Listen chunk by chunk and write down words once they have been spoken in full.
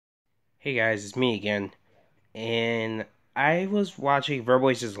Hey guys, it's me again. And I was watching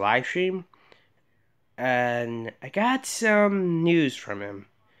Verboice's live stream and I got some news from him.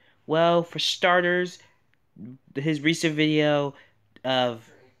 Well, for starters, his recent video of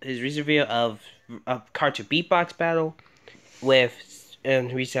his recent video of Cartoon Beatbox battle with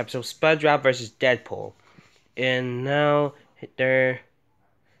in recent episode SpongeBob versus Deadpool. And now their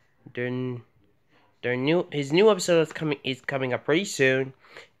their their new his new episode is coming up pretty soon,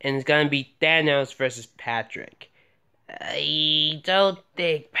 and it's gonna be Thanos versus Patrick. I don't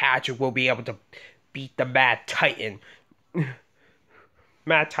think Patrick will be able to beat the Mad Titan.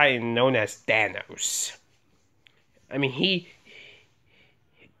 Mad Titan known as Thanos. I mean he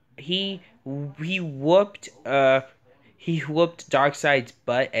he whooped he whooped Darkseid's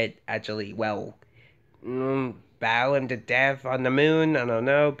butt at actually battle him to death on the moon. I don't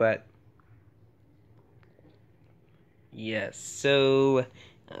know, but yes. So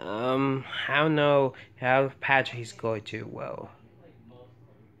I don't know how Patrick's going to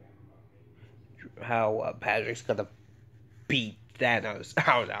how Patrick's gonna beat Thanos.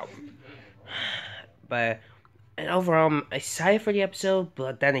 I don't know. But and overall, I'm excited for the episode,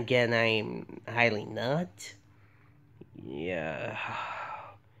 but then again, I'm highly not. Yeah.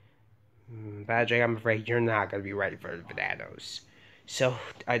 Patrick, I'm afraid you're not gonna be ready for Thanos. So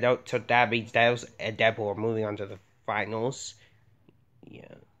I don't. So that means Thanos and Deadpool are moving on to the finals.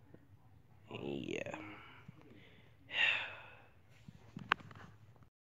 Yeah. Yeah.